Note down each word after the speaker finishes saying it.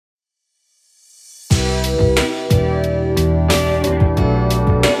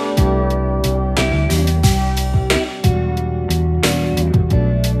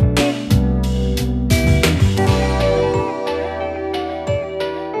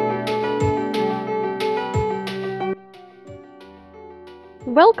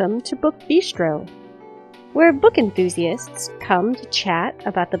Welcome to Book Bistro, where book enthusiasts come to chat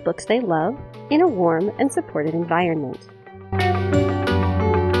about the books they love in a warm and supportive environment.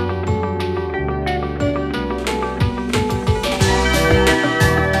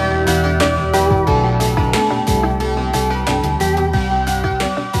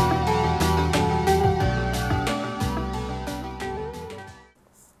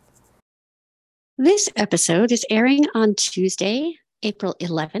 This episode is airing on Tuesday, April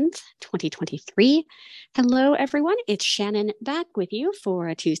 11th, 2023. Hello, everyone. It's Shannon back with you for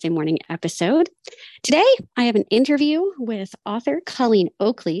a Tuesday morning episode. Today, I have an interview with author Colleen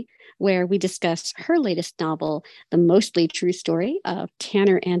Oakley, where we discuss her latest novel, The Mostly True Story of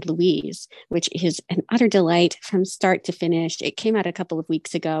Tanner and Louise, which is an utter delight from start to finish. It came out a couple of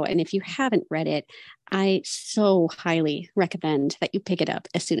weeks ago, and if you haven't read it, I so highly recommend that you pick it up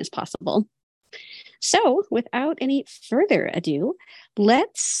as soon as possible. So, without any further ado,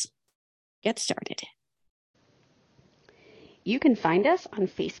 let's get started. You can find us on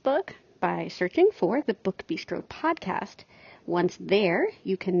Facebook by searching for the Book Bistro podcast. Once there,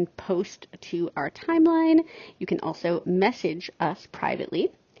 you can post to our timeline. You can also message us privately.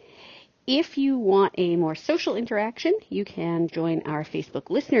 If you want a more social interaction, you can join our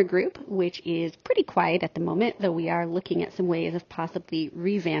Facebook listener group, which is pretty quiet at the moment, though we are looking at some ways of possibly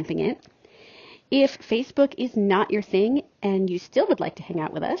revamping it. If Facebook is not your thing and you still would like to hang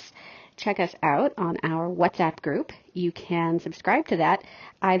out with us, check us out on our WhatsApp group. You can subscribe to that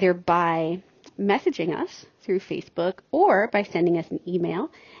either by messaging us through Facebook or by sending us an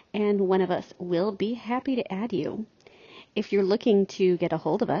email, and one of us will be happy to add you. If you're looking to get a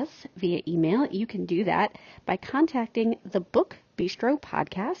hold of us via email, you can do that by contacting the Book Bistro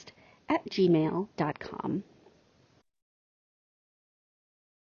podcast at gmail.com.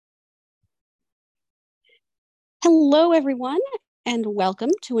 Hello, everyone, and welcome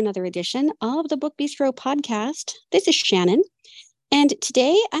to another edition of the Book Bistro podcast. This is Shannon, and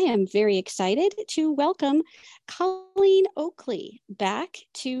today I am very excited to welcome Colleen Oakley back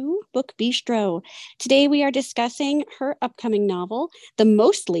to Book Bistro. Today we are discussing her upcoming novel, The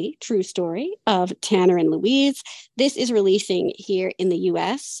Mostly True Story of Tanner and Louise. This is releasing here in the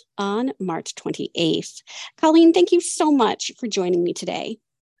U.S. on March 28th. Colleen, thank you so much for joining me today.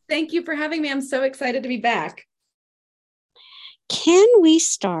 Thank you for having me. I'm so excited to be back. Can we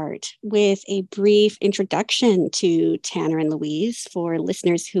start with a brief introduction to Tanner and Louise for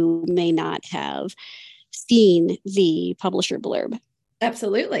listeners who may not have seen the publisher blurb?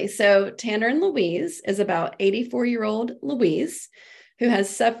 Absolutely. So Tanner and Louise is about 84-year-old Louise who has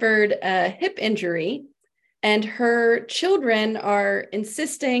suffered a hip injury, and her children are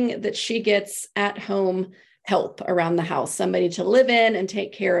insisting that she gets at-home help around the house, somebody to live in and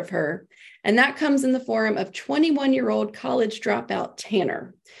take care of her. And that comes in the form of 21-year-old college dropout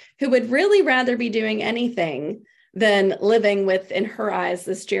Tanner, who would really rather be doing anything than living with, in her eyes,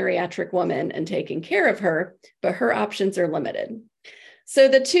 this geriatric woman and taking care of her, but her options are limited. So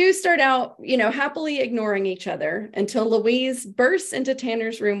the two start out, happily ignoring each other until Louise bursts into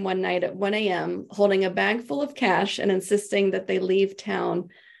Tanner's room one night at 1 a.m., holding a bag full of cash and insisting that they leave town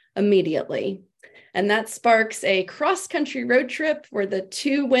immediately. And that sparks a cross-country road trip where the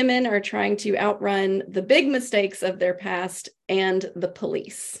two women are trying to outrun the big mistakes of their past and the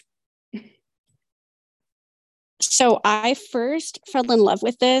police. So I first fell in love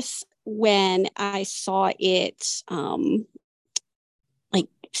with this when I saw it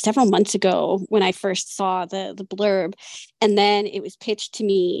several months ago when I first saw the blurb. And then it was pitched to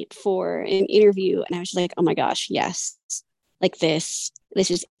me for an interview. And I was just like, oh my gosh, yes, like this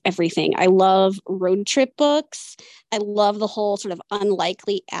is everything. I love road trip books. I love the whole sort of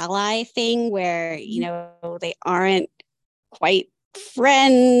unlikely ally thing where, they aren't quite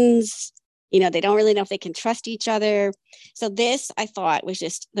friends. They don't really know if they can trust each other. So this, I thought, was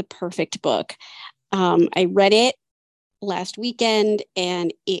just the perfect book. I read it last weekend,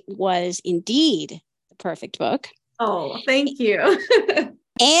 and it was indeed the perfect book. Oh, thank you.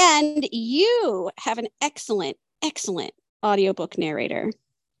 And you have an excellent audiobook narrator,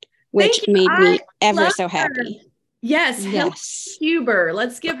 which made me ever so happy. Yes. Hillary Huber.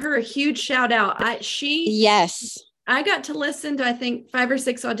 Let's give her a huge shout out. I got to listen to, I think, 5 or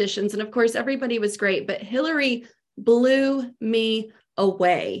 6 auditions. And of course, everybody was great, but Hillary blew me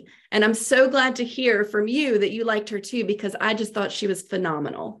away. And I'm so glad to hear from you that you liked her too, because I just thought she was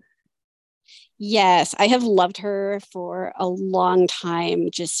phenomenal. Yes, I have loved her for a long time.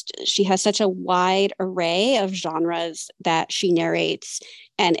 She has such a wide array of genres that she narrates,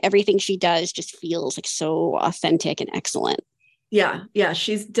 and everything she does just feels like so authentic and excellent. Yeah,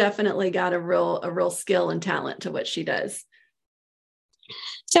 she's definitely got a real skill and talent to what she does.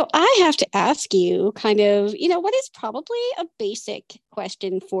 So I have to ask you kind of, what is probably a basic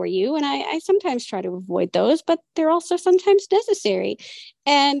question for you. And I sometimes try to avoid those, but they're also sometimes necessary.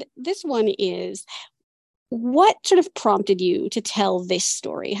 And this one is, what sort of prompted you to tell this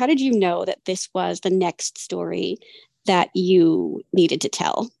story? How did you know that this was the next story that you needed to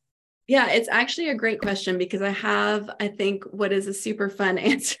tell? Yeah, it's actually a great question because I think, what is a super fun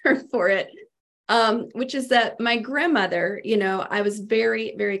answer for it, which is that my grandmother, I was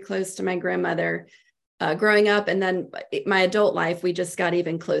very, very close to my grandmother growing up. And then my adult life, we just got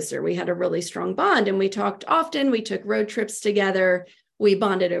even closer. We had a really strong bond and we talked often. We took road trips together. We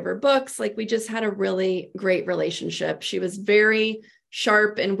bonded over books. Like we just had a really great relationship. She was very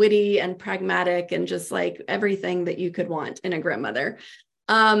sharp and witty and pragmatic and just like everything that you could want in a grandmother.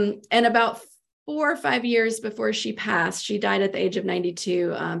 And about 4 or 5 years before she passed, she died at the age of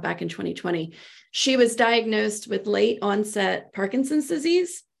 92 back in 2020. She was diagnosed with late onset Parkinson's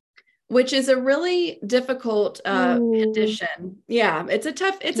disease, which is a really difficult Ooh, condition. Yeah, it's a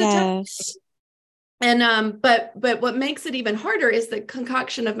tough. yes. And but what makes it even harder is the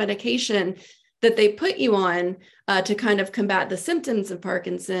concoction of medication that they put you on to kind of combat the symptoms of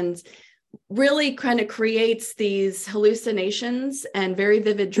Parkinson's really kind of creates these hallucinations and very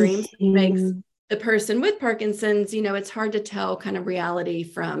vivid dreams, which makes Mhm. the person with Parkinson's, it's hard to tell kind of reality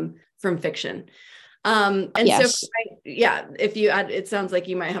from fiction. And so, Yes. yeah, if you add, it sounds like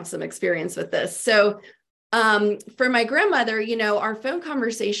you might have some experience with this. So, for my grandmother, our phone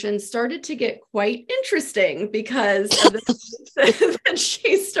conversations started to get quite interesting because of the things that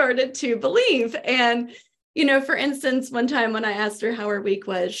she started to believe. And, for instance, one time when I asked her how her week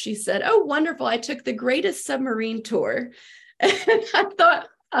was, she said, "Oh, wonderful. I took the greatest submarine tour." And I thought,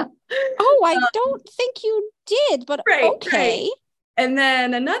 Oh, I don't think you did, but right, right. okay. And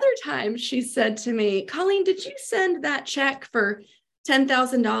then another time she said to me, "Colleen, did you send that check for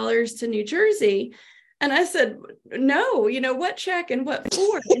 $10,000 to New Jersey?" And I said, "No, what check and what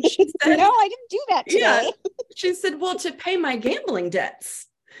for?" And she No, said, I didn't do that "Yeah." today. She said, "Well, to pay my gambling debts."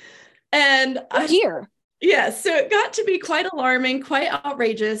 And Oh I, dear. yeah, so it got to be quite alarming, quite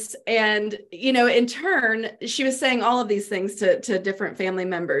outrageous. And, in turn, she was saying all of these things to different family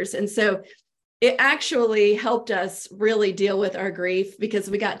members. And so it actually helped us really deal with our grief because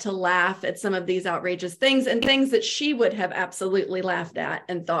we got to laugh at some of these outrageous things and things that she would have absolutely laughed at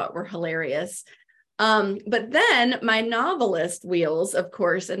and thought were hilarious. But then my novelist wheels, of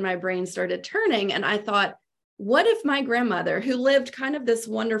course, in my brain started turning. And I thought, what if my grandmother, who lived kind of this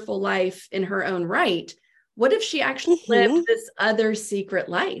wonderful life in her own right, what if she actually lived Hmm. this other secret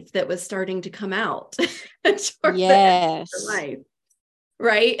life that was starting to come out toward the end of her Yes. life?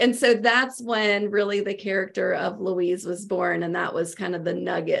 Right. And so that's when really the character of Louise was born. And that was kind of the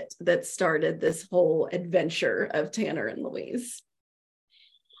nugget that started this whole adventure of Tanner and Louise.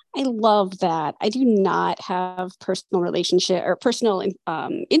 I love that. I do not have personal relationship or personal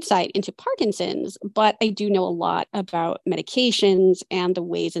insight into Parkinson's, but I do know a lot about medications and the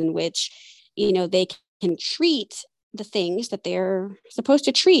ways in which, they can treat the things that they're supposed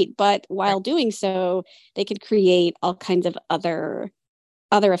to treat, but while doing so, they could create all kinds of other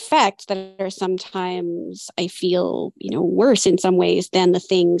effects that are sometimes I feel, worse in some ways than the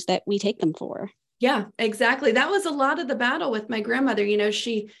things that we take them for. Yeah, exactly. That was a lot of the battle with my grandmother.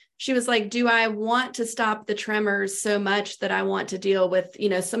 She was like, "Do I want to stop the tremors so much that I want to deal with,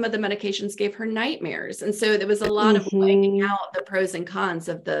 some of the medications gave her nightmares." And so there was a lot of weighing Mm-hmm. out the pros and cons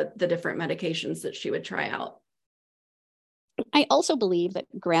of the different medications that she would try out. I also believe that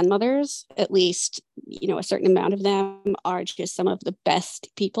grandmothers, at least, a certain amount of them, are just some of the best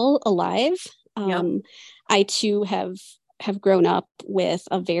people alive. Yep. I too have grown up with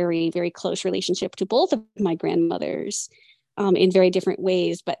a very, very close relationship to both of my grandmothers in very different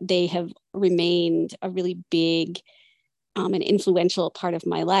ways, but they have remained a really big and influential part of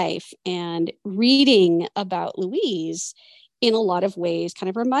my life. And reading about Louise in a lot of ways kind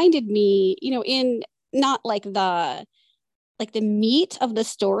of reminded me, in not like the meat of the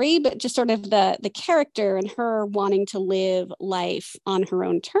story, but just sort of the character and her wanting to live life on her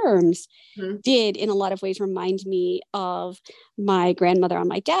own terms Mhm. did in a lot of ways remind me of my grandmother on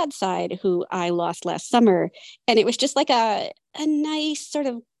my dad's side, who I lost last summer. And it was just like a nice sort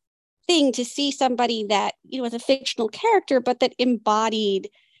of thing to see somebody that, was a fictional character, but that embodied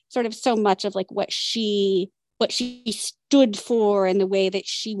sort of so much of like what she stood for and the way that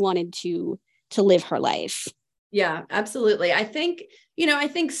she wanted to live her life. Yeah, absolutely. I think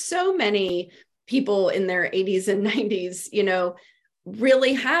so many people in their 80s and 90s,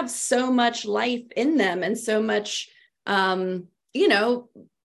 really have so much life in them and so much, you know,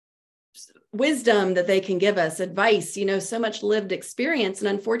 wisdom that they can give us, advice, so much lived experience. And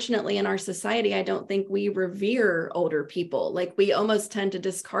unfortunately, in our society, I don't think we revere older people. Like, we almost tend to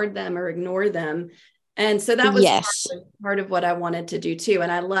discard them or ignore them. And so that was Yes. part of what I wanted to do too. And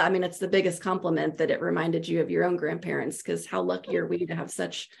I mean, it's the biggest compliment that it reminded you of your own grandparents, because how lucky are we to have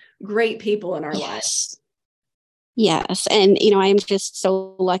such great people in our lives? Yes. And, I am just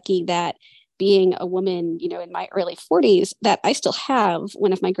so lucky that being a woman, in my early 40s, that I still have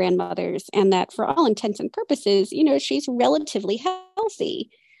one of my grandmothers, and that for all intents and purposes, she's relatively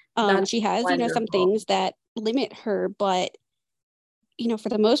healthy. That's She has, some wonderful. things that limit her, but, for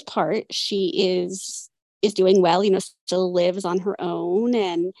the most part, she is doing well, still lives on her own,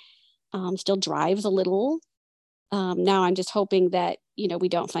 and still drives a little. Now I'm just hoping that, we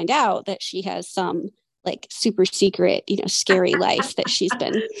don't find out that she has some like super secret, scary life that she's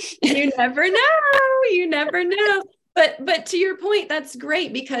been. You never know. You never know. But to your point, that's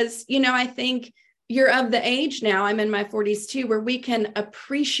great, because, I think you're of the age now, I'm in my 40s too, where we can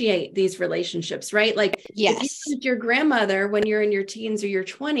appreciate these relationships, right? Like, if you Yes. with your grandmother when you're in your teens or your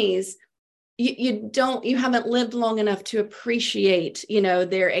 20s, you haven't lived long enough to appreciate,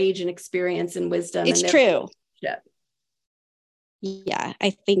 their age and experience and wisdom It's and their true. relationship. Yeah.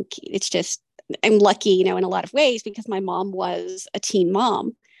 I think it's just, I'm lucky, in a lot of ways, because my mom was a teen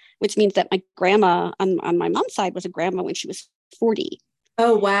mom, which means that my grandma on my mom's side was a grandma when she was 40.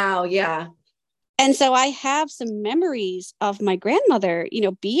 Oh, wow. Yeah. And so I have some memories of my grandmother,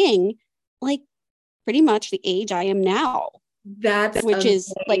 being like pretty much the age I am now, That's which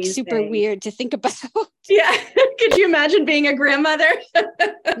is like super amazing. weird to think about. Yeah. Could you imagine being a grandmother?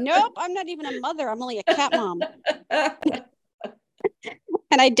 Nope, I'm not even a mother. I'm only a cat mom.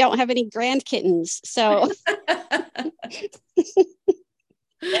 And I don't have any grand kittens. So,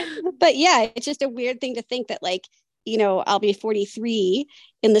 but yeah, it's just a weird thing to think that, like, I'll be 43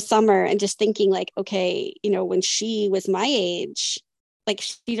 in the summer, and just thinking like, okay, when she was my age, like,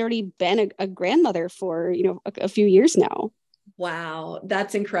 she'd already been a grandmother for, a few years now. Wow.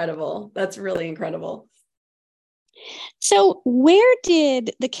 That's incredible. That's really incredible. So, where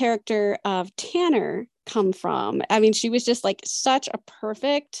did the character of Tanner come from? I mean, she was just like such a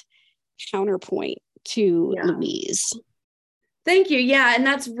perfect counterpoint to Yeah. Louise. Thank you. Yeah. And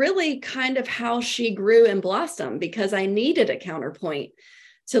that's really kind of how she grew and blossomed, because I needed a counterpoint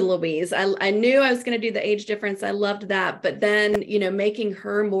to Louise. I knew I was going to do the age difference. I loved that. But then, making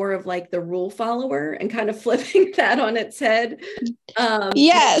her more of like the rule follower and kind of flipping that on its head.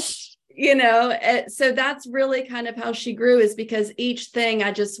 Yes. So that's really kind of how she grew, is because each thing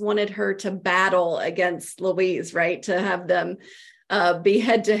I just wanted her to battle against Louise, right? To have them be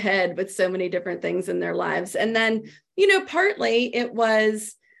head to head with so many different things in their lives. And then, partly it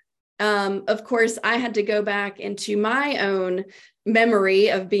was, of course, I had to go back into my own memory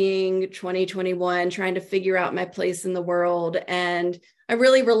of being 2021, trying to figure out my place in the world. And I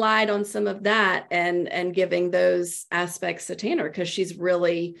really relied on some of that and giving those aspects to Tanner, because she's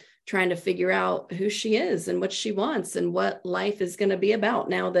really trying to figure out who she is and what she wants and what life is going to be about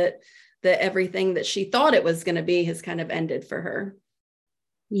now that everything that she thought it was going to be has kind of ended for her.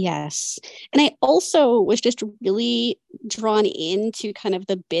 Yes. And I also was just really drawn into kind of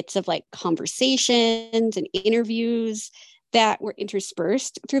the bits of like conversations and interviews that were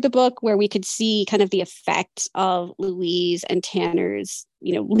interspersed through the book, where we could see kind of the effects of Louise and Tanner's,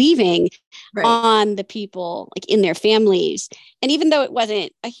 leaving Right. on the people like in their families. And even though it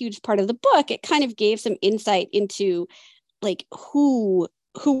wasn't a huge part of the book, it kind of gave some insight into like who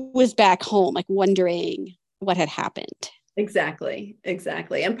was back home, like wondering what had happened. Exactly.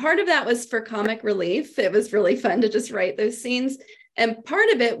 And part of that was for comic relief. It was really fun to just write those scenes. And part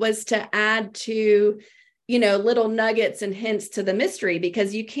of it was to add to, little nuggets and hints to the mystery,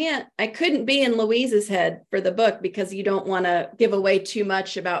 because I couldn't be in Louise's head for the book, because you don't want to give away too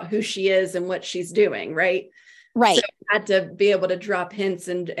much about who she is and what she's doing. Right. Right. So I had to be able to drop hints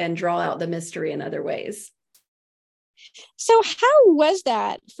and draw out the mystery in other ways. So how was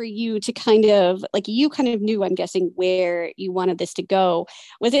that for you to kind of like, you kind of knew, I'm guessing, where you wanted this to go.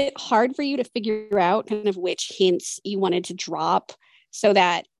 Was it hard for you to figure out kind of which hints you wanted to drop so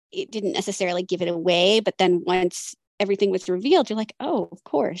that it didn't necessarily give it away, but then once everything was revealed, you're like, oh, of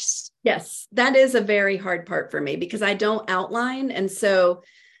course. Yes, that is a very hard part for me, because I don't outline. And so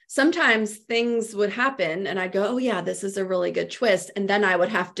sometimes things would happen and I'd go, oh yeah, this is a really good twist. And then I would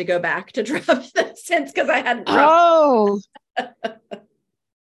have to go back to drop the sense, because I hadn't dropped. Oh,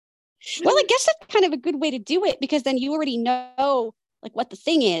 well, I guess that's kind of a good way to do it, because then you already know like what the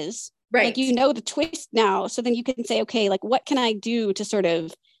thing is. Right. Like, the twist now. So then you can say, okay, like what can I do to sort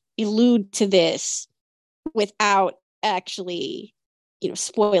of allude to this without actually,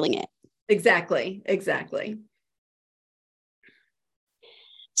 spoiling it? Exactly. Exactly.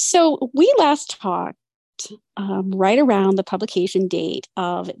 So we last talked right around the publication date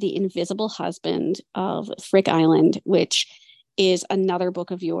of The Invisible Husband of Frick Island, which is another book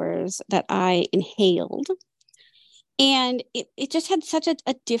of yours that I inhaled. And it just had such a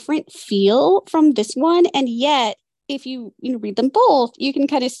different feel from this one. And yet, if you read them both, you can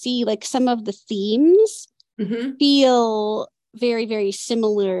kind of see like some of the themes Mm-hmm. feel very, very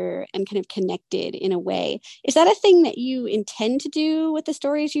similar and kind of connected in a way. Is that a thing that you intend to do with the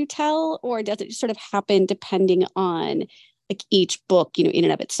stories you tell, or does it just sort of happen depending on like each book, in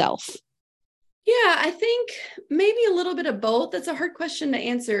and of itself? Yeah, I think maybe a little bit of both. That's a hard question to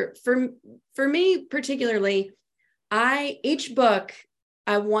answer. For me particularly, I each book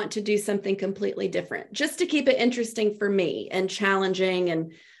I want to do something completely different just to keep it interesting for me and challenging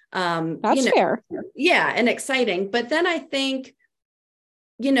and That's fair. yeah, and exciting. But then I think,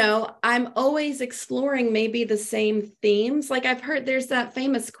 I'm always exploring maybe the same themes. Like I've heard there's that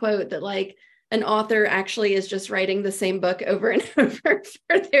famous quote that like an author actually is just writing the same book over and over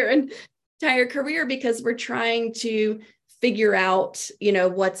for their entire career because we're trying to figure out,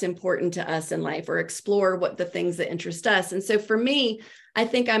 what's important to us in life or explore what the things that interest us. And so for me, I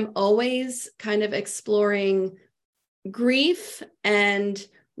think I'm always kind of exploring grief and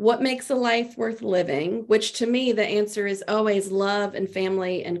what makes a life worth living, which to me, the answer is always love and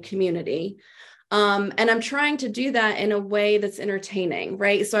family and community. And I'm trying to do that in a way that's entertaining,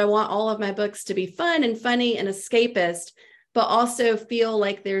 right? So I want all of my books to be fun and funny and escapist, but also feel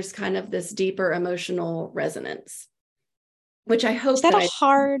like there's kind of this deeper emotional resonance, which I Is hope that that a I.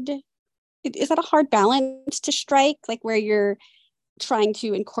 hard is that a hard balance to strike, like where you're trying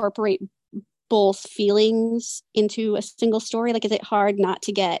to incorporate both feelings into a single story? Like, is it hard not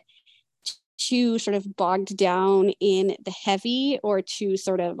to get too sort of bogged down in the heavy or too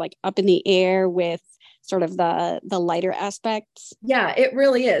sort of like up in the air with sort of the lighter aspects? Yeah, it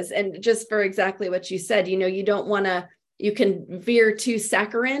really is. And just for exactly what you said, you don't want to, you can veer too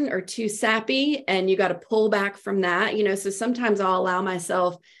saccharine or too sappy, and you got to pull back from that, so sometimes I'll allow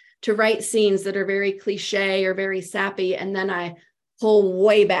myself to write scenes that are very cliche or very sappy, and then I pull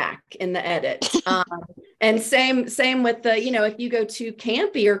way back in the edit. And same with the, if you go too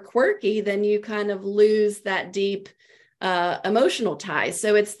campy or quirky, then you kind of lose that deep emotional ties.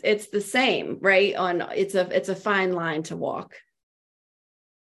 So it's the same, right? It's a fine line to walk.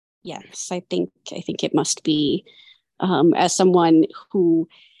 Yes, I think it must be, as someone who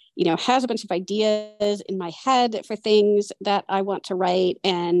has a bunch of ideas in my head for things that I want to write,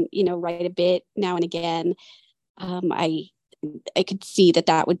 and write a bit now and again. I could see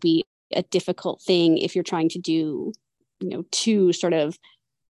that would be a difficult thing if you're trying to do two sort of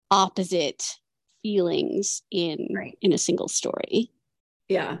opposite feelings in Right. in a single story.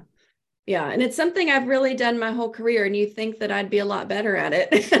 Yeah. Yeah. And it's something I've really done my whole career. And you think that I'd be a lot better at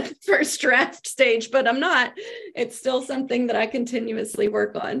it first draft stage, but I'm not. It's still something that I continuously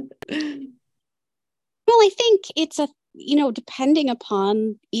work on. Well, I think it's depending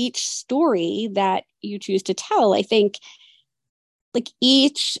upon each story that you choose to tell, I think like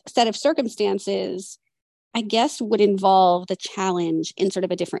each set of circumstances, I guess, would involve the challenge in sort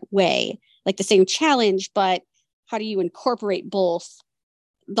of a different way, like the same challenge, but how do you incorporate both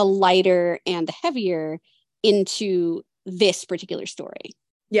the lighter and the heavier into this particular story?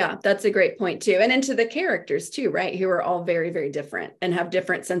 Yeah, that's a great point too. And into the characters too, right? Who are all very, very different and have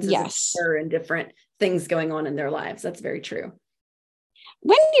different senses of Yes. humor and different things going on in their lives. That's very true.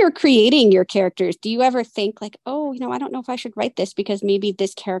 When you're creating your characters, do you ever think like, oh, I don't know if I should write this because maybe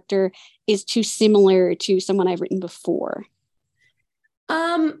this character is too similar to someone I've written before?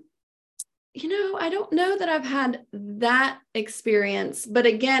 Um, I don't know that I've had that experience, but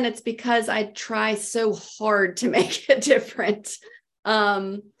again, it's because I try so hard to make it different.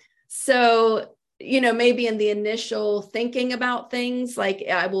 Um, so, maybe in the initial thinking about things, like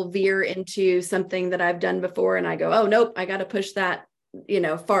I will veer into something that I've done before and I go, oh, nope, I got to push that,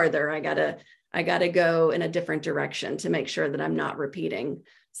 farther. I got to go in a different direction to make sure that I'm not repeating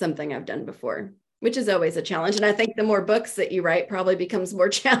something I've done before, which is always a challenge. And I think the more books that you write probably becomes more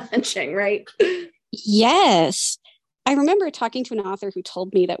challenging, right? Yes. I remember talking to an author who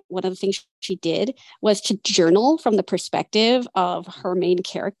told me that one of the things she did was to journal from the perspective of her main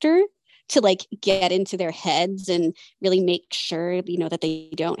character, to like get into their heads and really make sure, that they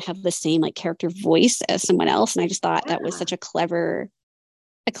don't have the same like character voice as someone else. And I just thought that was Yeah. such a clever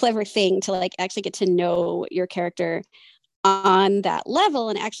thing to like actually get to know your character on that level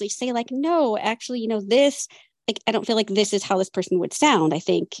and actually say like, no, actually, this, like, I don't feel like this is how this person would sound. I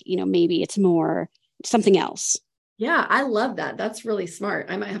think, maybe it's more something else. Yeah, I love that. That's really smart.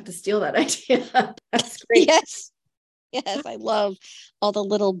 I might have to steal that idea. That's great. Yes. Yes, I love all the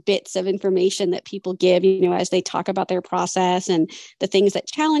little bits of information that people give, as they talk about their process and the things that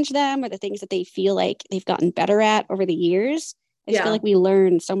challenge them or the things that they feel like they've gotten better at over the years. I just feel Yeah. like we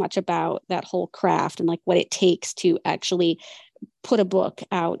learn so much about that whole craft and like what it takes to actually put a book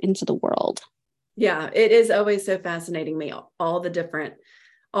out into the world. Yeah, it is always so fascinating me, all the different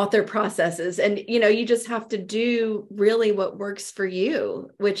author processes. And, you just have to do really what works for you,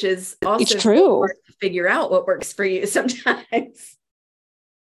 which is It's also so true. hard to figure out what works for you sometimes.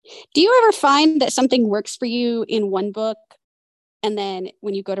 Do you ever find that something works for you in one book and then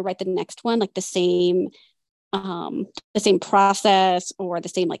when you go to write the next one, like the same process or the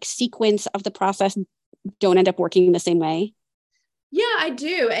same like sequence of the process don't end up working the same way? Yeah, I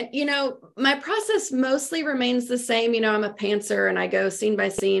do. And, my process mostly remains the same. I'm a pantser and I go scene by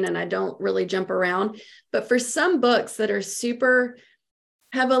scene and I don't really jump around. But for some books that are super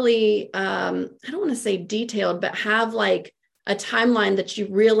heavily, I don't want to say detailed, but have like a timeline that you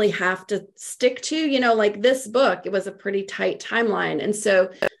really have to stick to, like this book, it was a pretty tight timeline. And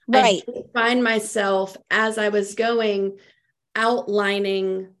so I Right. did find myself as I was going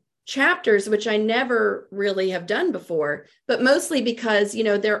outlining chapters, which I never really have done before, but mostly because,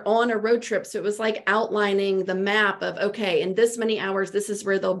 they're on a road trip. So it was like outlining the map of, okay, in this many hours, this is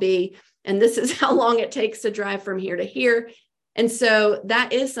where they'll be. And this is how long it takes to drive from here to here. And so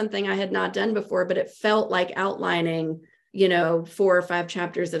that is something I had not done before, but it felt like outlining, 4 or 5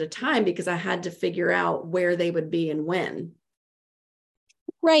 chapters at a time because I had to figure out where they would be and when.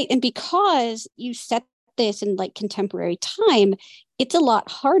 Right. And because you set this in like contemporary time, it's a lot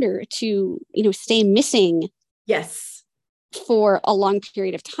harder to, stay missing Yes. for a long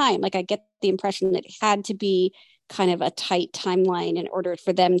period of time. Like I get the impression that it had to be kind of a tight timeline in order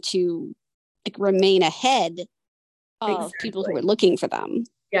for them to like remain ahead of people who Exactly. were looking for them.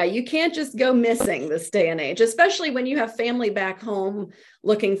 Yeah, you can't just go missing this day and age, especially when you have family back home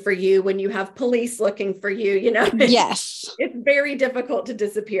looking for you, when you have police looking for you, Yes. it's very difficult to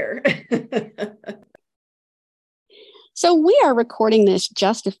disappear. So we are recording this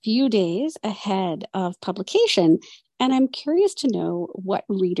just a few days ahead of publication, and I'm curious to know what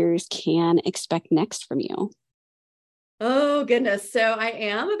readers can expect next from you. Oh, goodness. So I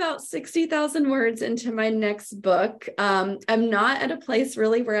am about 60,000 words into my next book. I'm not at a place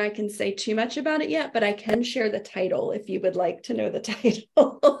really where I can say too much about it yet, but I can share the title if you would like to know the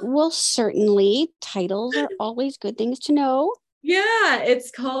title. Well, certainly, titles are always good things to know. Yeah, it's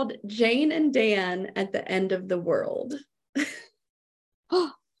called Jane and Dan at the End of the World.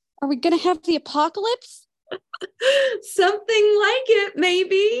 Are we going to have the apocalypse? Something like it,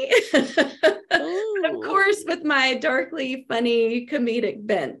 maybe. Of Ooh. course, with my darkly funny comedic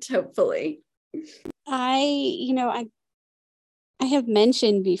bent, hopefully. I have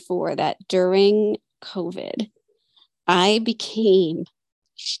mentioned before that during COVID, I became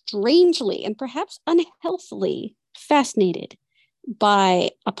strangely and perhaps unhealthily fascinated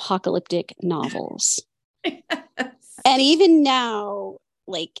by apocalyptic novels. Yes. And even now,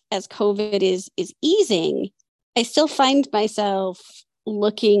 like as COVID is easing, I still find myself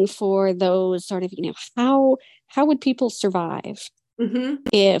looking for those sort of, how would people survive Mm-hmm.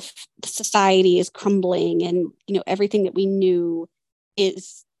 if society is crumbling and, everything that we knew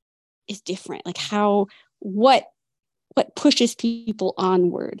is different? Like what pushes people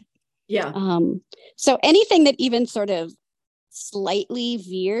onward? Yeah. So anything that even sort of slightly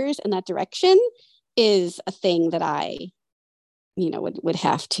veers in that direction is a thing that I, would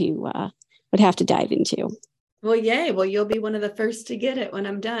have to dive into. Well, yay. Well, you'll be one of the first to get it when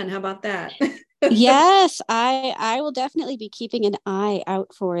I'm done. How about that? Yes, I will definitely be keeping an eye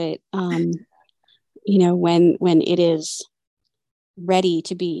out for it. When it is ready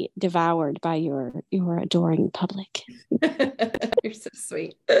to be devoured by your adoring public. You're so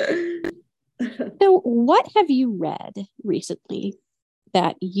sweet. So, what have you read recently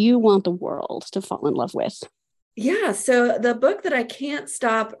that you want the world to fall in love with? Yeah. So the book that I can't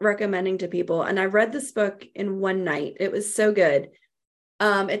stop recommending to people, and I read this book in one night. It was so good.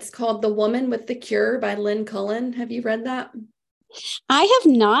 It's called The Woman with the Cure by Lynn Cullen. Have you read that? I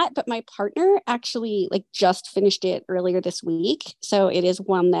have not, but my partner actually like just finished it earlier this week. So it is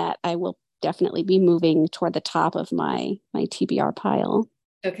one that I will definitely be moving toward the top of my TBR pile.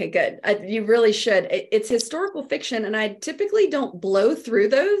 Okay, good. You really should. It's historical fiction, and I typically don't blow through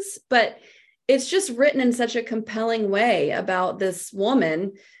those, but it's just written in such a compelling way about this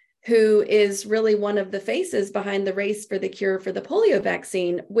woman who is really one of the faces behind the race for the cure for the polio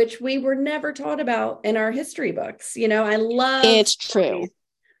vaccine, which we were never taught about in our history books. I love It's true.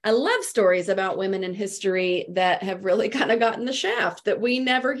 I love stories about women in history that have really kind of gotten the shaft that we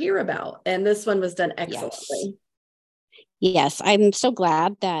never hear about. And this one was done Yes. excellently. Yes, I'm so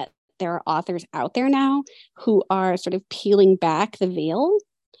glad that there are authors out there now who are sort of peeling back the veil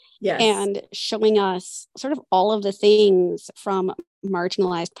Yes, and showing us sort of all of the things from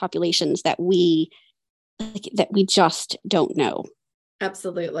marginalized populations that we just don't know.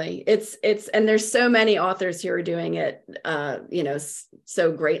 absolutely. It's and there's so many authors who are doing it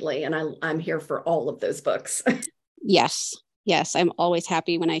so greatly. And I'm here for all of those books. Yes. Yes, I'm always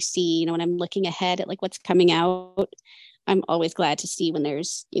happy when I see, when I'm looking ahead at like what's coming out. I'm always glad to see when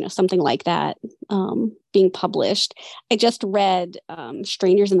there's, something like that being published. I just read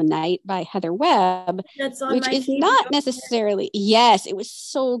Strangers in the Night by Heather Webb, That's on which my is TV. not necessarily, yes, it was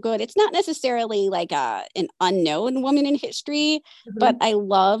so good. It's not necessarily like an unknown woman in history, but Mhm. I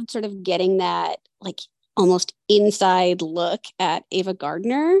loved sort of getting that like almost inside look at Ava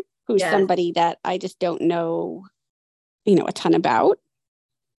Gardner, who's Yes. somebody that I just don't know, a ton about.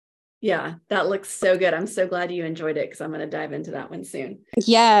 Yeah, that looks so good. I'm so glad you enjoyed it because I'm going to dive into that one soon.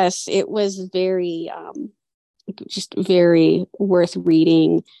 Yes, it was very just very worth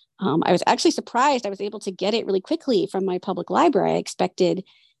reading. I was actually surprised I was able to get it really quickly from my public library. I expected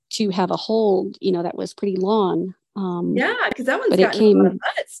to have a hold, that was pretty long. Yeah, because that one's But it gotten a lot of came,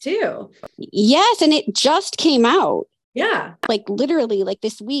 buzz too. yes, and it just came out Yeah. like literally like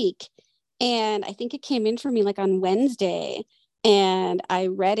this week. And I think it came in for me like on Wednesday. And I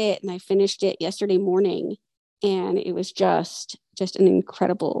read it and I finished it yesterday morning. And it was just an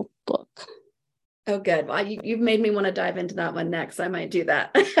incredible book. Oh, good. Well, you've made me want to dive into that one next. I might do that.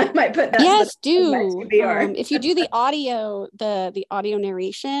 I might put that Yes, on my do. TBR. If you do the audio, the audio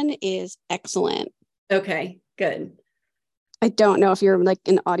narration is excellent. Okay, good. I don't know if you're like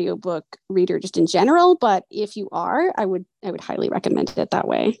an audiobook reader just in general, but if you are, I would highly recommend it that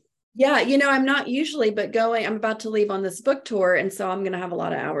way. Yeah, I'm not usually, but I'm about to leave on this book tour. And so I'm going to have a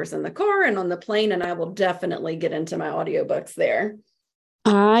lot of hours in the car and on the plane, and I will definitely get into my audiobooks there.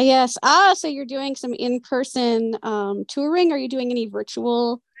 Ah, yes. So you're doing some in-person touring. Are you doing any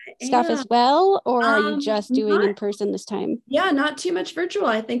virtual stuff Yeah. as well, or are you just doing Not in person this time? Yeah, not too much virtual.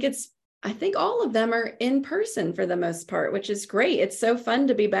 I think all of them are in person for the most part, which is great. It's so fun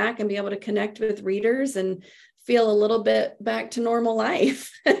to be back and be able to connect with readers and feel a little bit back to normal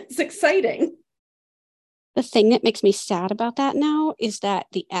life. It's exciting. The thing that makes me sad about that now is that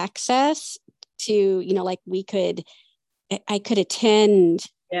the access to, like I could attend book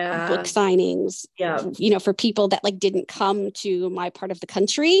Yeah. signings, Yeah. for people that like didn't come to my part of the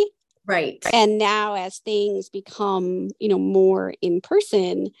country. Right. And now as things become, more in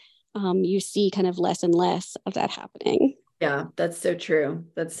person, you see kind of less and less of that happening. Yeah, that's so true.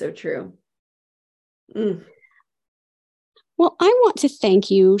 That's so true. Mm. Well, I want to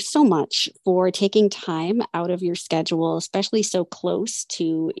thank you so much for taking time out of your schedule, especially so close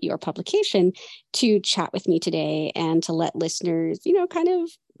to your publication, to chat with me today and to let listeners, kind of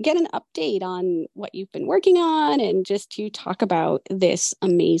get an update on what you've been working on and just to talk about this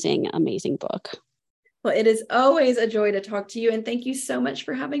amazing, amazing book. Well, it is always a joy to talk to you. And thank you so much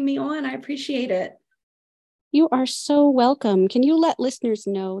for having me on. I appreciate it. You are so welcome. Can you let listeners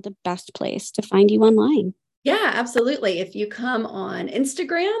know the best place to find you online? Yeah, absolutely. If you come on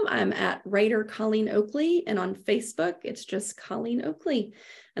Instagram, I'm at writer Colleen Oakley, and on Facebook, it's just Colleen Oakley.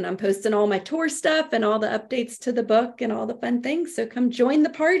 And I'm posting all my tour stuff and all the updates to the book and all the fun things. So come join the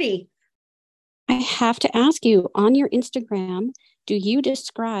party. I have to ask you, on your Instagram, do you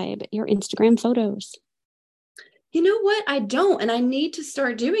describe your Instagram photos? You know what? I don't, and I need to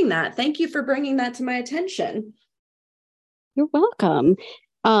start doing that. Thank you for bringing that to my attention. You're welcome.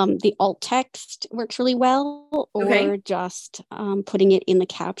 The alt text works really well, Okay. or just putting it in the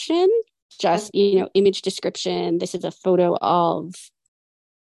caption, just, image description. This is a photo of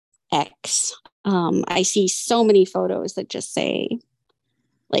X. I see so many photos that just say,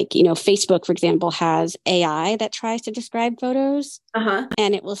 like, Facebook, for example, has AI that tries to describe photos, Uh-huh.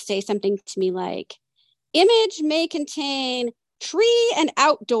 and it will say something to me like, image may contain tree and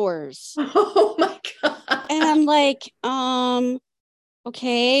outdoors. Oh my And God. I'm like,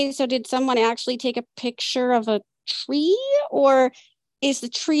 okay, so did someone actually take a picture of a tree, or is the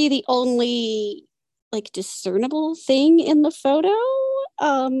tree the only like discernible thing in the photo?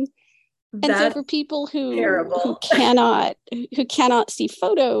 Um, and so That's for people who terrible. cannot see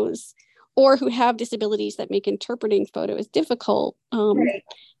photos or who have disabilities that make interpreting photos difficult, Right.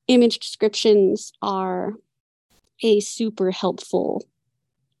 image descriptions are a super helpful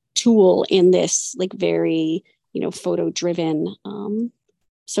tool in this like very photo driven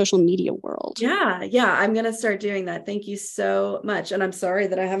social media world. Yeah, I'm going to start doing that. Thank you so much. And I'm sorry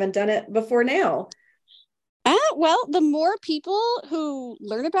that I haven't done it before now. Well, the more people who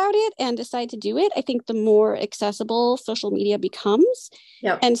learn about it and decide to do it, I think the more accessible social media becomes.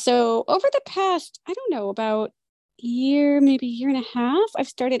 Yep. And so over the past, I don't know, about maybe year and a half, I've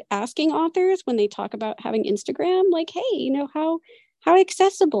started asking authors when they talk about having Instagram, like, hey, how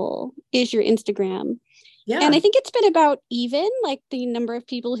accessible is your Instagram? And Yeah. I think it's been about even, like the number of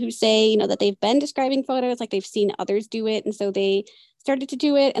people who say, that they've been describing photos, like they've seen others do it. And so they started to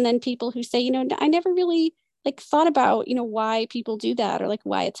do it. And then people who say, I never really like thought about, why people do that or like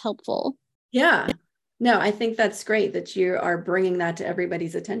why it's helpful. Yeah. No, I think that's great that you are bringing that to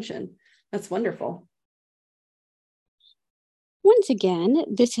everybody's attention. That's wonderful. Once again,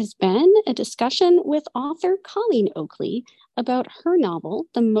 this has been a discussion with author Colleen Oakley about her novel,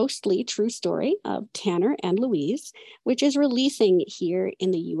 The Mostly True Story of Tanner and Louise, which is releasing here in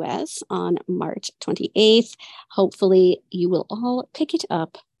the US on March 28th. Hopefully, you will all pick it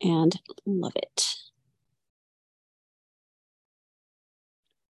up and love it.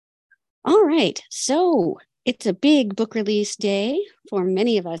 All right, so it's a big book release day for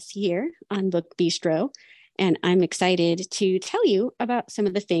many of us here on Book Bistro, and I'm excited to tell you about some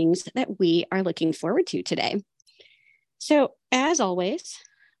of the things that we are looking forward to today. So, as always,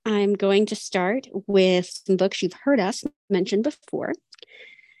 I'm going to start with some books you've heard us mention before,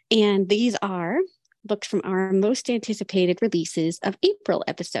 and these are books from our most anticipated releases of April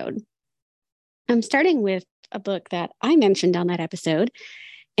episode. I'm starting with a book that I mentioned on that episode,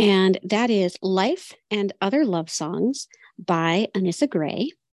 and that is Life and Other Love Songs by Anissa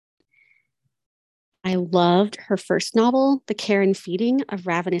Gray. I loved her first novel, The Care and Feeding of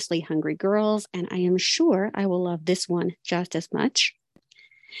Ravenously Hungry Girls, and I am sure I will love this one just as much.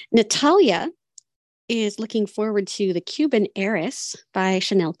 Natalia is looking forward to The Cuban Heiress by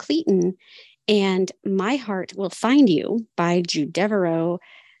Chanel Cleaton and My Heart Will Find You by Jude Devereaux.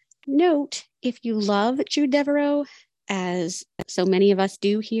 Note, if you love Jude Devereaux, as so many of us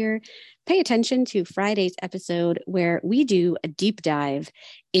do here, pay attention to Friday's episode where we do a deep dive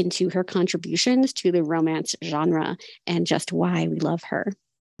into her contributions to the romance genre and just why we love her.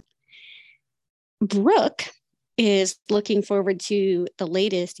 Brooke is looking forward to the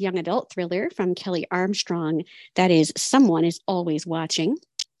latest young adult thriller from Kelly Armstrong, that is Someone is Always Watching.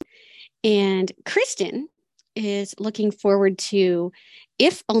 And Kristen is looking forward to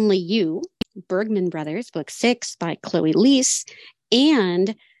If Only You, Bergman Brothers, Book 6 by Chloe Leese,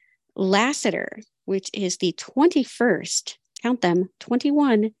 and Lassiter, which is the 21st, count them,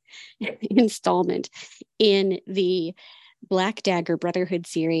 21 installment in the Black Dagger Brotherhood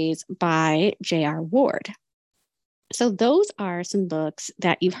series by J.R. Ward. So those are some books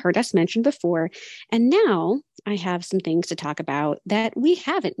that you've heard us mention before. And now I have some things to talk about that we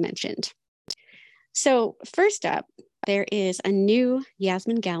haven't mentioned. So first up, there is a new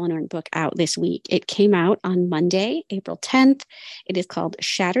Yasmin Galenorn book out this week. It came out on Monday, April 10th. It is called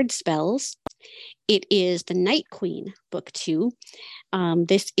Shattered Spells. It is The Night Queen, Book 2.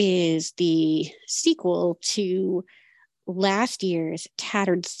 This is the sequel to last year's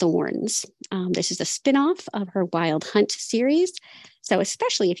Tattered Thorns. This is a spinoff of her Wild Hunt series. So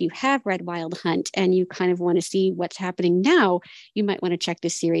especially if you have read Wild Hunt and you kind of want to see what's happening now, you might want to check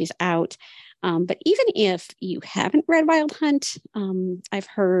this series out. But even if you haven't read Wild Hunt, I've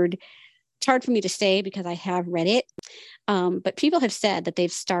heard, it's hard for me to say because I have read it, but people have said that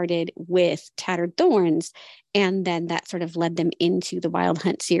they've started with Tattered Thorns and then that sort of led them into the Wild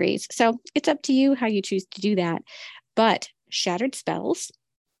Hunt series. So it's up to you how you choose to do that. But Shattered Spells,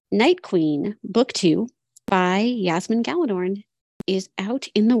 Night Queen, Book 2 by Yasmin Galenorn is out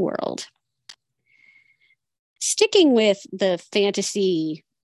in the world. Sticking with the fantasy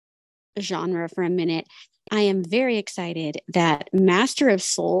genre for a minute, I am very excited that Master of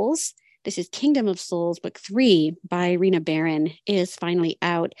Souls, this is Kingdom of Souls, Book 3 by Rena Barron, is finally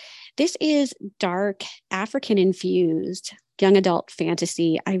out. This is dark, African-infused young adult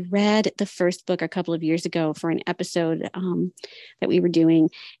fantasy. I read the first book a couple of years ago for an episode that we were doing,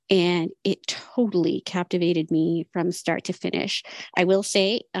 and it totally captivated me from start to finish. I will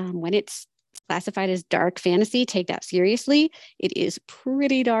say, when it's classified as dark fantasy, take that seriously. It is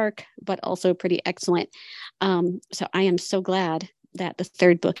pretty dark, but also pretty excellent. So I am so glad that the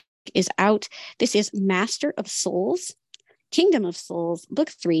third book is out. This is Master of Souls, Kingdom of Souls, Book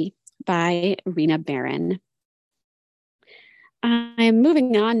 3 by Rena Barron. I'm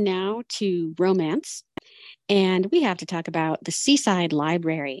moving on now to romance, and we have to talk about The Seaside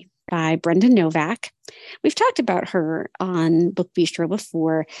Library by Brenda Novak. We've talked about her on Book Bistro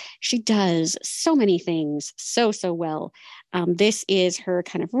before. She does so many things so well. This is her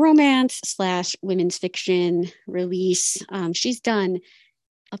kind of romance / women's fiction release. She's done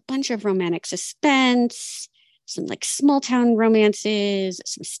a bunch of romantic suspense, some like small town romances,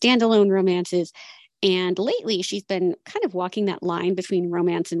 some standalone romances. And lately, she's been kind of walking that line between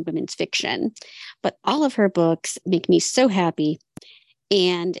romance and women's fiction. But all of her books make me so happy.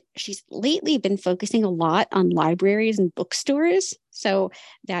 And she's lately been focusing a lot on libraries and bookstores. So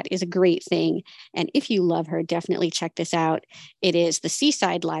that is a great thing. And if you love her, definitely check this out. It is The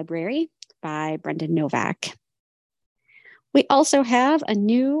Seaside Library by Brenda Novak. We also have a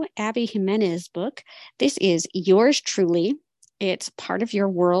new Abby Jimenez book. This is Yours Truly. It's Part of Your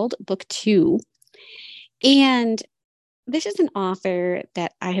World, Book 2. And this is an author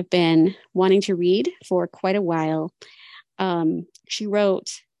that I have been wanting to read for quite a while. She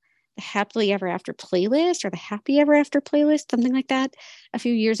wrote the Happily Ever After playlist or the Happy Ever After playlist, something like that, a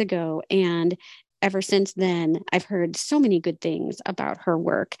few years ago. And ever since then, I've heard so many good things about her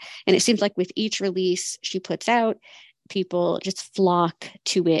work. And it seems like with each release she puts out, people just flock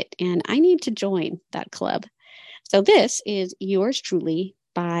to it. And I need to join that club. So this is Yours Truly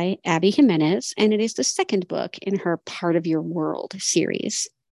by Abby Jimenez, and it is the second book in her Part of Your World series.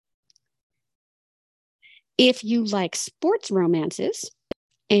 If you like sports romances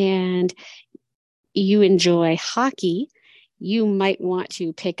and you enjoy hockey, you might want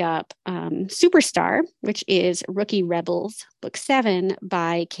to pick up Superstar, which is Rookie Rebels, Book 7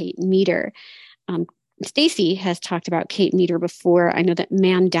 by Kate Meador. Stacy has talked about Kate Meador before. I know that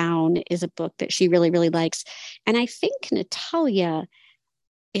Man Down is a book that she really likes. And I think Natalia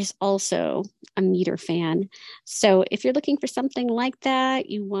is also a Meador fan. So if you're looking for something like that,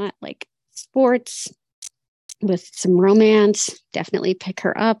 you want like sports with some romance, definitely pick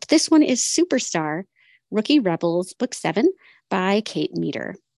her up. This one is Superstar, Rookie Rebels, Book 7 by Kate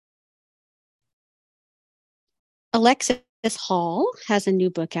Meador. Alexis Hall has a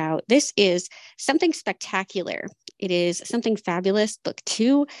new book out. This is Something Spectacular. It is Something Fabulous, Book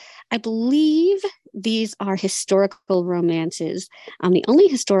 2. I believe these are historical romances. The only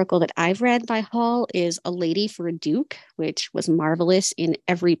historical that I've read by Hall is A Lady for a Duke, which was marvelous in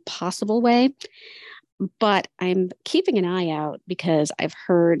every possible way. But I'm keeping an eye out because I've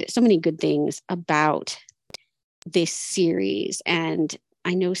heard so many good things about this series. And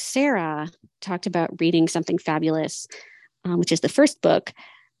I know Sarah talked about reading Something Fabulous, which is the first book,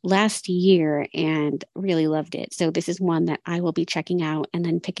 last year and really loved it. So this is one that I will be checking out and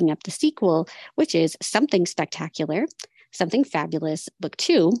then picking up the sequel, which is Something Spectacular, Something Fabulous, Book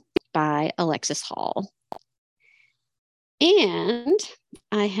 2 by Alexis Hall. And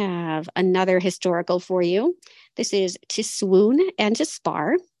I have another historical for you. This is To Swoon and to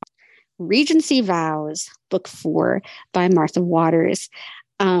Spar, Regency Vows, Book 4 by Martha Waters.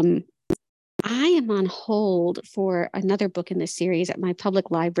 I am on hold for another book in this series at my public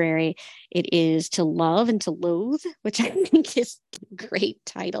library. It is To Love and to Loathe, which I think is a great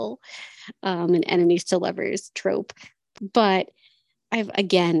title, an enemies to lovers trope. But I've,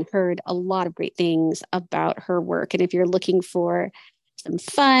 again, heard a lot of great things about her work. And if you're looking for some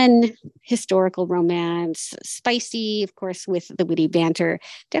fun historical romance, spicy, of course, with the witty banter,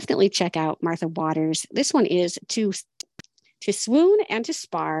 definitely check out Martha Waters. This one is To Swoon and to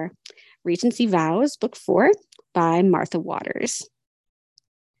Spar, Regency Vows, Book 4 by Martha Waters.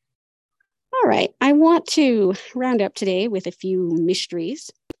 All right, I want to round up today with a few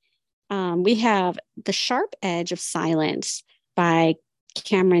mysteries. We have The Sharp Edge of Silence by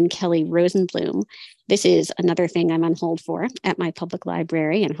Cameron Kelly Rosenblum. This is another thing I'm on hold for at my public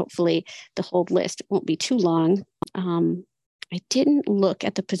library, and hopefully the hold list won't be too long. I didn't look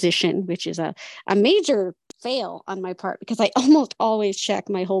at the position, which is a major fail on my part because I almost always check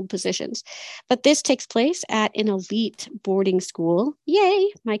my hold positions. But this takes place at an elite boarding school.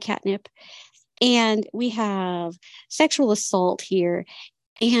 Yay, my catnip. And we have sexual assault here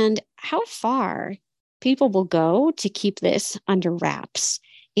and how far people will go to keep this under wraps.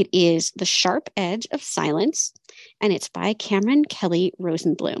 It is The Sharp Edge of Silence, and it's by Cameron Kelly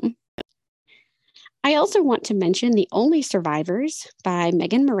Rosenblum. I also want to mention The Only Survivors by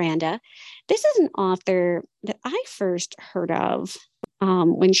Megan Miranda. This is an author that I first heard of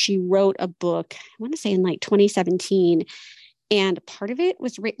when she wrote a book, I want to say in like 2017. And part of it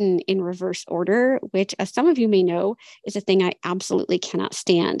was written in reverse order, which, as some of you may know, is a thing I absolutely cannot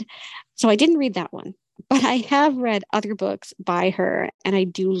stand. So I didn't read that one. but I have read other books by her, and I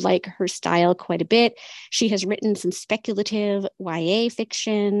do like her style quite a bit. She has written some speculative YA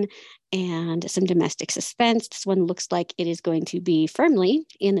fiction and some domestic suspense. This one looks like it is going to be firmly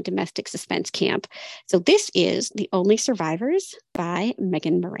in the domestic suspense camp. So this is The Only Survivors by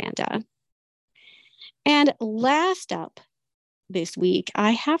Megan Miranda. And last up this week,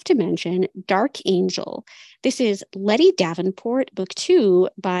 I have to mention Dark Angel. This is Letty Davenport, book 2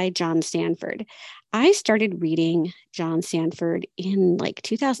 by John Sanford. I started reading John Sanford in like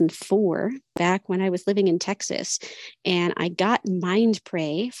 2004, back when I was living in Texas, and I got Mind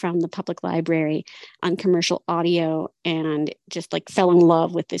Prey from the public library on commercial audio and just like fell in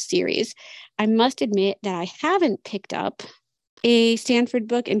love with this series. I must admit that I haven't picked up a Sanford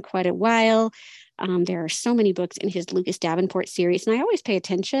book in quite a while. There are so many books in his Lucas Davenport series, and I always pay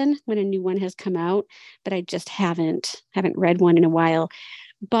attention when a new one has come out, but I just haven't read one in a while.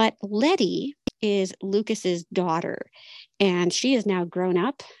 But Letty is Lucas's daughter, and she is now grown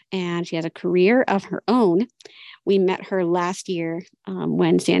up and she has a career of her own. We met her last year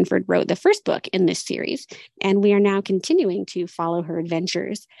when Sanford wrote the first book in this series, and we are now continuing to follow her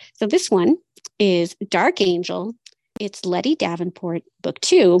adventures. So this one is Dark Angel. It's Letty Davenport, book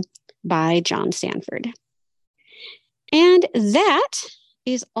 2 by John Sanford. And that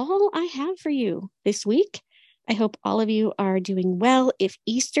is all I have for you this week. I hope all of you are doing well. If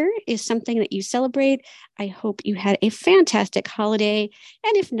Easter is something that you celebrate, I hope you had a fantastic holiday.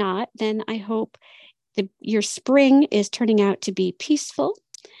 And if not, then I hope your spring is turning out to be peaceful.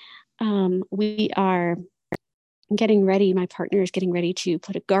 We are getting ready. My partner is getting ready to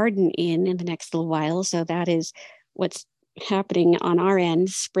put a garden in the next little while. So that is what's happening on our end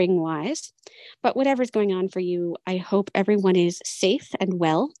spring wise. But whatever's going on for you, I hope everyone is safe and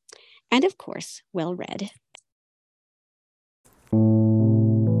well, and of course, well read.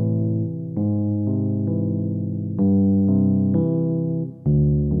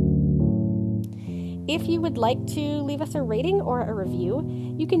 If you would like to leave us a rating or a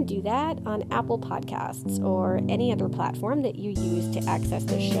review, you can do that on Apple Podcasts or any other platform that you use to access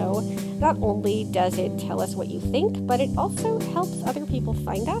the show. Not only does it tell us what you think, but it also helps other people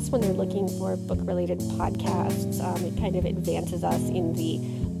find us when they're looking for book-related podcasts. It kind of advances us in the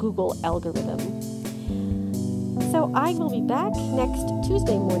Google algorithm. So I will be back next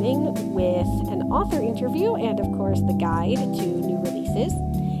Tuesday morning with an author interview and, of course, the guide to new releases.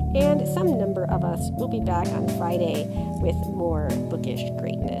 And some number of us will be back on Friday with more bookish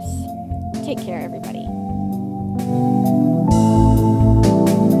greatness. Take care, everybody.